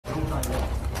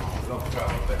We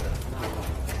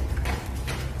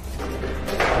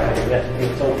have to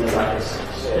keep talking about this.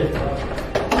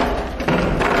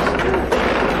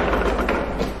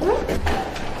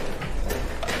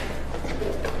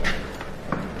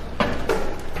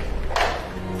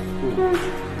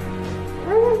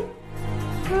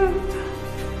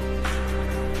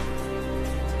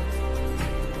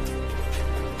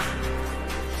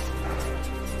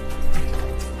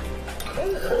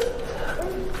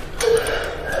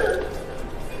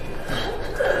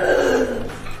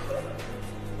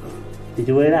 Did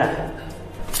you hear that?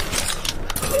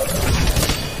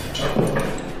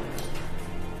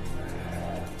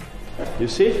 You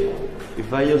see?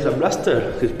 If I use a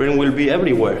blaster, his brain will be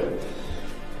everywhere.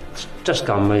 Just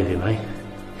go and move it, mate.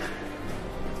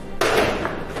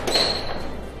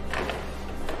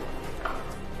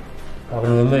 I'm going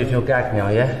to remove your gag now,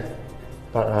 yeah?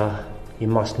 But you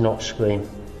must not scream,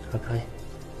 okay?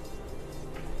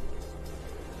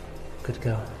 Good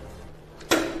girl.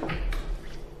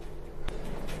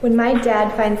 When my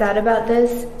dad finds out about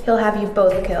this, he'll have you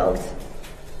both killed.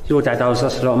 Your dad owes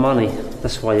us a lot of money.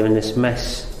 That's why you're in this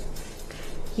mess.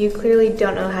 You clearly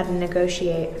don't know how to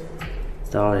negotiate.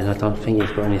 Darling, I don't think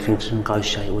you've got anything to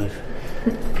negotiate with.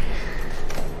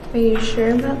 Are you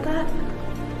sure about that?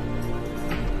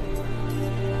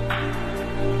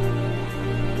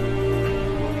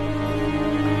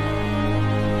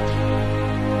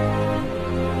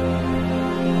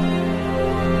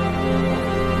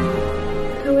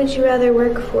 Who would you rather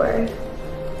work for?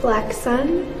 Black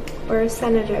Sun or a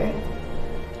senator?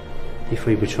 If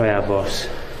we betray our boss.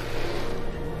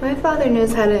 My father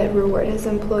knows how to reward his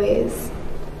employees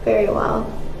very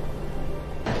well.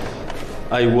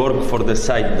 I work for the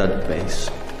side that pays.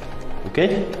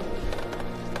 Okay?